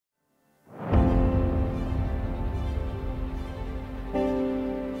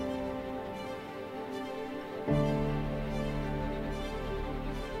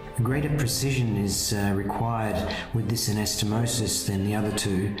Greater precision is required with this anastomosis than the other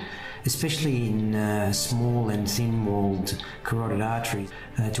two, especially in small and thin-walled carotid arteries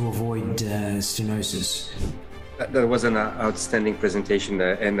to avoid stenosis. That was an outstanding presentation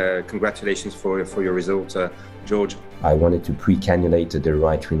and congratulations for your result, George. I wanted to pre-cannulate the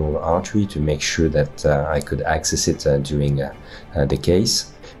right renal artery to make sure that I could access it during the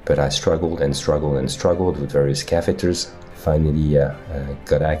case, but I struggled with various catheters. Finally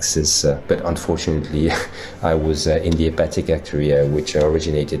got access, but unfortunately I was in the hepatic artery which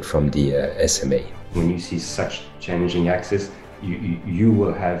originated from the SMA. When you see such challenging access, you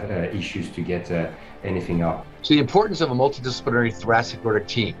will have issues to get anything up. So the importance of a multidisciplinary thoracic aortic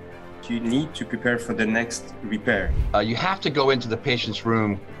team. You need to prepare for the next repair. You have to go into the patient's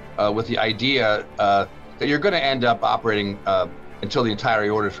room with the idea that you're going to end up operating until the entire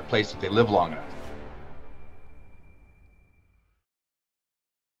aorta is replaced if they live long enough.